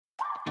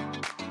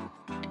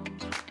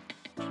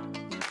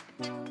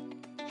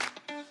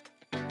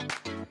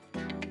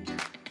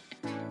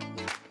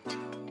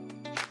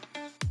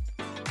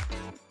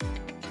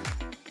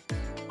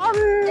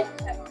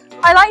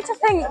I like to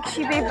think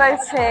she'd be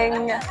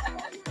voting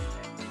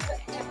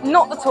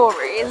not the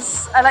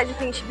Tories. I like to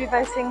think she'd be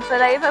voting for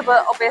Labour,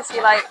 but obviously,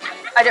 like,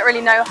 I don't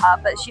really know her,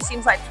 but she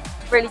seems like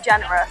really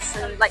generous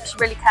and like she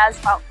really cares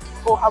about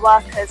all her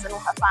workers and all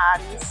her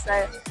fans.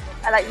 So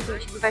I like to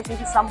think she'd be voting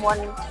for someone,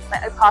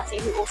 like a party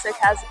who also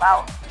cares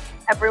about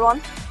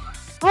everyone.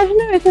 I don't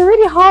know, it's a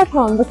really hard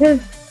one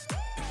because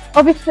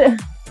obviously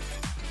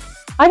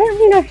I don't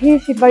really know who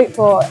she'd vote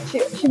for.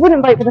 She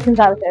wouldn't vote for the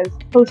Conservatives,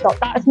 full stop.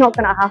 That's not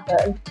going to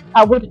happen.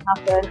 That wouldn't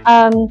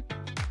happen.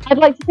 I'd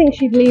like to think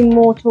she'd lean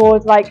more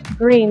towards like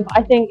Green, but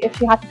I think if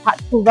she had to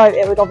tactical vote,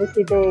 it would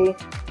obviously be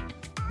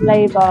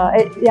Labour.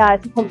 Yeah,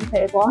 it's a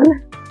complicated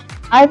one.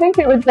 I think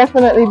it would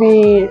definitely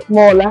be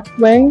more left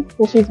wing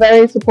because she's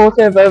very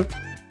supportive of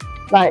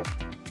like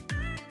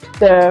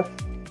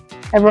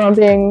everyone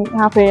being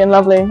happy and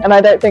lovely, and I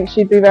don't think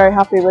she'd be very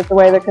happy with the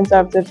way the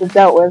Conservatives have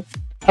dealt with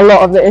a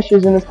lot of the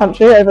issues in this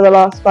country over the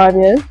last 5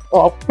 years,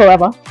 or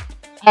forever.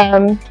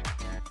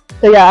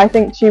 So yeah, I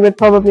think she would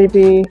probably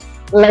be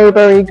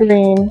Labour-y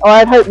Green, or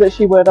I'd hope that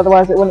she would,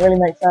 otherwise it wouldn't really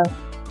make sense.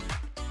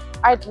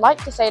 I'd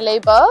like to say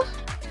Labour,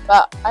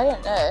 but I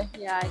don't know.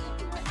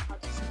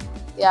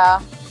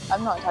 Yeah,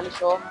 I'm not entirely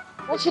sure.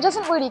 Well, she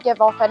doesn't really give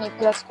off any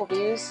political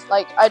views.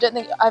 Like,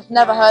 I've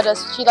never heard her.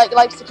 She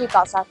likes to keep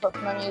that separate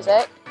from her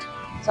music.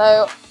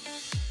 So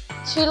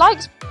she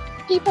likes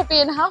people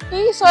being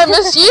happy, so I'm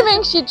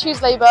assuming she'd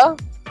choose Labour.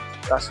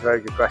 That's a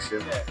very good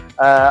question.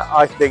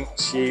 I think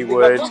she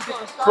would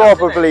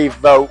probably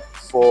vote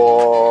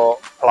for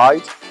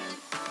Plaid,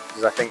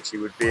 because I think she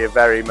would be a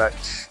very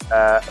much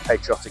a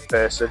patriotic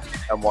person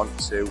and want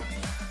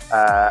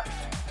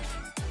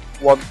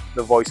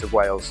the voice of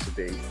Wales to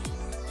be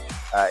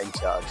in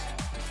charge.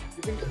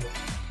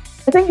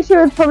 I think she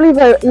would probably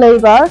vote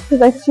Labour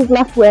because she's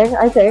left wing.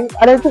 I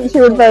don't think she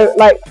would vote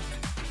like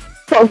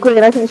sort of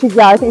Green. I think she'd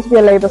be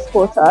a Labour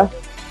supporter.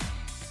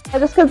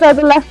 Just because they're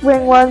the left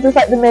wing ones, it's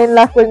like the main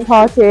left wing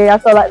party. I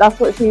feel like that's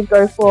what she'd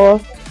go for.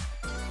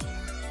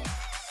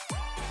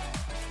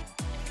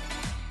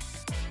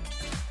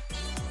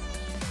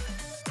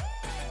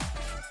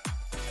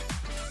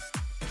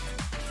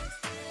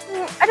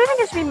 I don't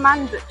think it should be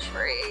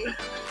mandatory.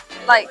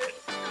 Like,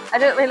 I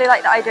don't really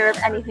like the idea of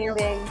anything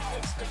being.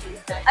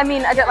 I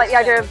mean, I don't like the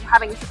idea of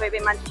having to vote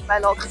being mandated by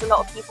law because a lot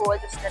of people are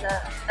just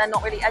they're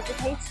not really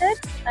educated,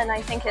 and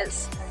I think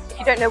if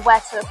you don't know where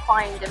to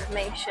find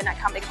information, it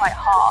can be quite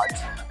hard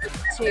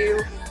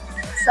to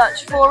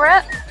search for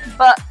it.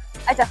 But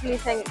I definitely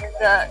think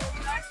that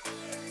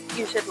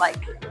you should like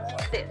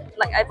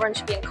everyone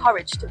should be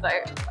encouraged to vote.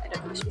 I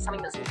don't think it should be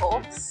something that's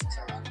enforced.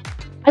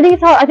 I think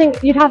it's hard. I think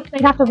they'd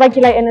have to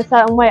regulate in a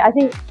certain way. I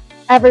think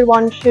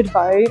everyone should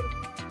vote.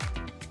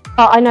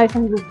 But I know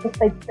some people just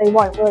they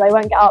won't, or they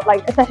won't get up.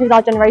 Like, especially with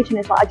our generation,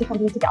 it's like I just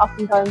want people to get up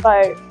and go and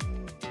vote.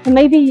 So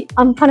maybe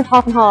I'm kind of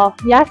half and half.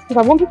 Yes, because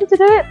I want people to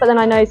do it, but then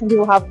I know some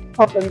people have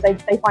problems. They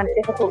find it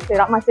difficult to.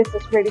 Like my sister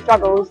really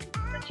struggles.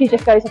 She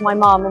just goes with my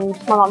mum, and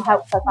my mum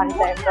helps her kind of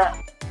thing. But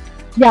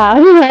yeah, I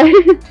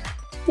don't know.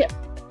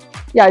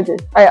 Yeah, I do.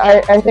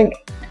 I think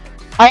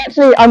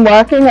I'm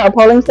working at a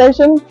polling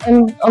station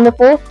on the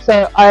 4th,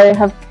 so I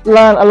have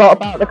learned a lot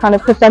about the kind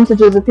of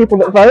percentages of people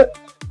that vote.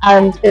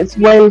 And it's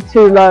way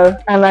too low,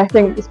 and I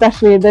think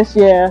especially this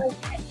year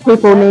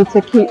people need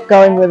to keep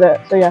going with it.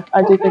 So yeah,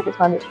 I do think it's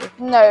mandatory.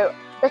 No,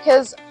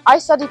 because I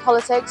study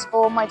politics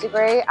for my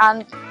degree,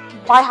 and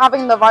by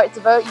having the right to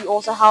vote you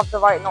also have the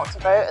right not to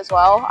vote as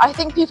well. I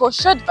think people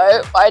should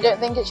vote, but I don't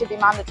think it should be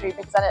mandatory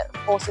because then it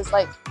forces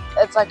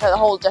it's like a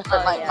whole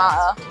different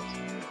matter.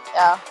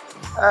 Yeah.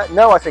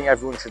 No, I think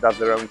everyone should have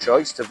their own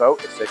choice to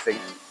vote if they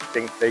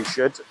think they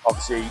should.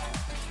 Obviously,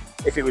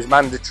 if it was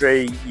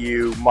mandatory,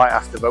 you might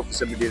have to vote for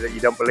somebody that you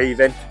don't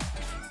believe in.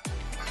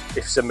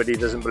 If somebody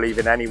doesn't believe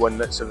in anyone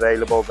that's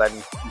available, then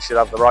you should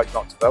have the right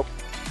not to vote.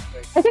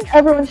 I think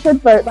everyone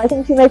should vote, but I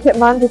think if you make it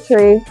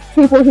mandatory,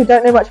 people who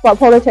don't know much about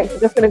politics are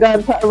just going to go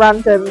and put a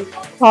random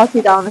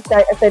party down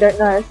if they don't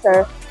know.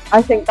 So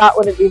I think that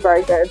wouldn't be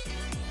very good.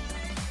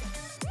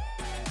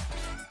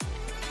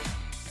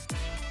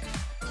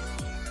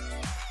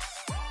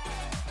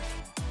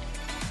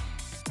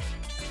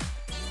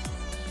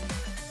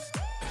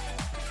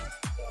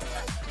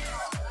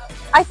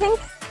 I think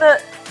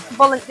that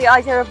the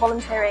idea of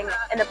volunteering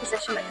in a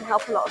position that can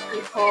help a lot of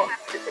people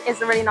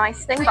is a really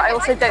nice thing, but I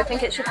also don't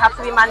think it should have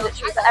to be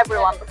mandatory for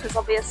everyone, because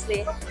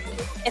obviously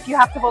if you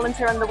have to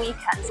volunteer on the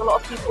weekends, a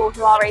lot of people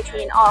who are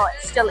 18 are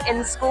still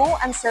in school,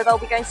 and so they'll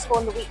be going to school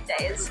on the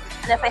weekdays,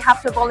 and if they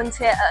have to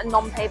volunteer at a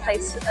non-paid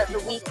place at the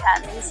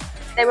weekends,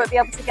 they won't be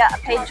able to get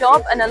a paid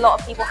job, and a lot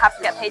of people have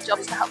to get paid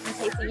jobs to help them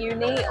pay for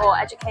uni or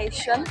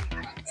education.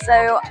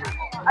 So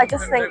I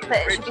just think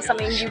that it should be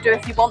something you do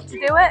if you want to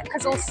do it,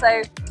 because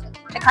also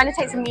it kind of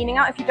takes the meaning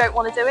out. If you don't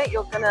want to do it,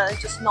 you're going to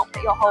just not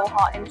put your whole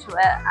heart into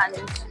it, and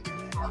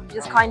you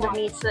just kind of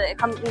needs to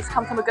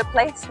come from a good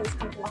place, it needs to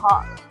come from the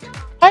heart.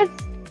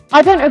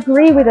 I don't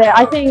agree with it.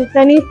 I think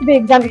there needs to be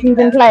exemptions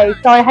in place.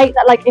 So I hate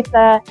that, like,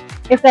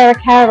 if they're a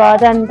carer,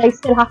 then they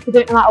still have to do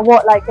it no matter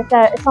what. Like,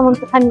 if someone's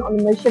dependent on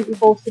them, they shouldn't be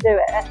forced to do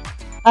it.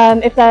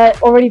 If they're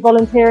already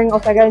volunteering or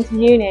if they're going to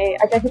uni,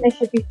 I don't think they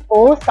should be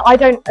forced. I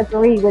don't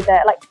agree with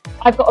it. Like,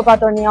 I've got a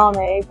brother in the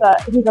army,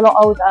 but he's a lot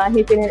older.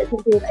 He's been in it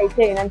since he was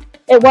 18, and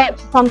it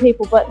works for some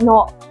people, but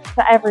not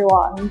for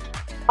everyone.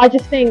 I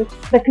just think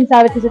the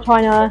Conservatives are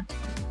trying to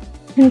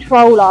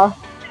control us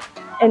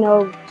in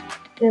a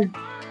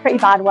pretty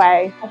bad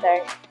way, I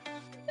think.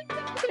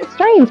 It's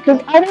strange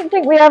because I don't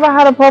think we ever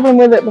had a problem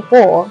with it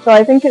before, so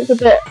I think it's a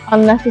bit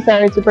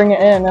unnecessary to bring it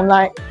in, and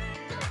like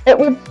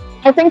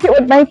I think it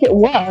would make it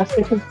worse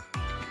because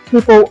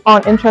people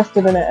aren't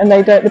interested in it, and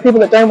the people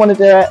that don't want to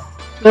do it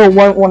still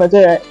won't want to do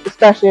it,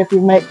 especially if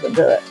you make them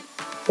do it.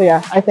 So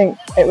yeah, I think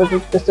it was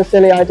just a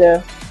silly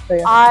idea. So,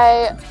 yeah.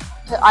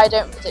 I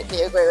don't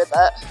particularly agree with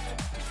it,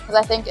 because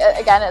I think,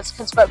 again, it's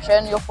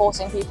conscription. You're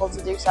forcing people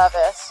to do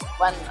service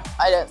when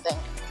I don't think,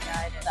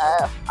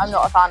 no, I'm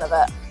not a fan of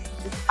it.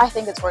 I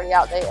think it's really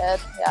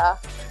outdated, yeah.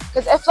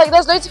 Because if, like,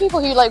 there's loads of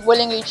people who, like,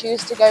 willingly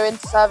choose to go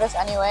into service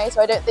anyway,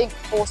 so I don't think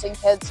forcing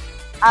kids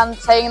and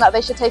saying that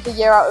they should take a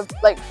year out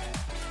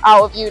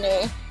of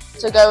uni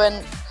to go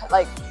and,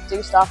 like,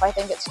 do stuff, I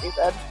think it's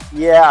stupid.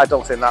 Yeah, I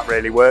don't think that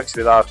really works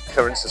with our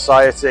current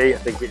society. I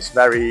think it's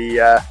very,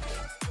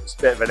 it's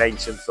a bit of an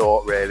ancient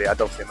thought, really. I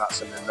don't think that's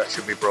something that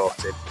should be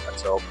brought in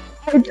at all.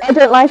 I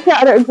don't like it,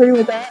 I don't agree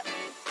with it.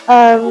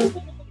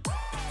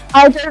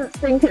 I don't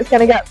think it's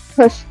going to get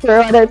pushed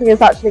through, I don't think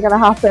it's actually going to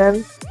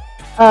happen.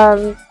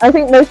 I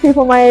think most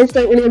people my age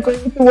don't really agree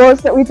with the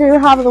wars that we do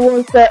have and the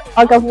wars that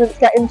our governments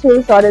get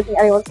into, so I don't think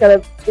anyone's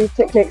going to be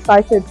particularly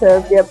excited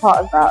to be a part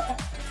of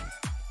that.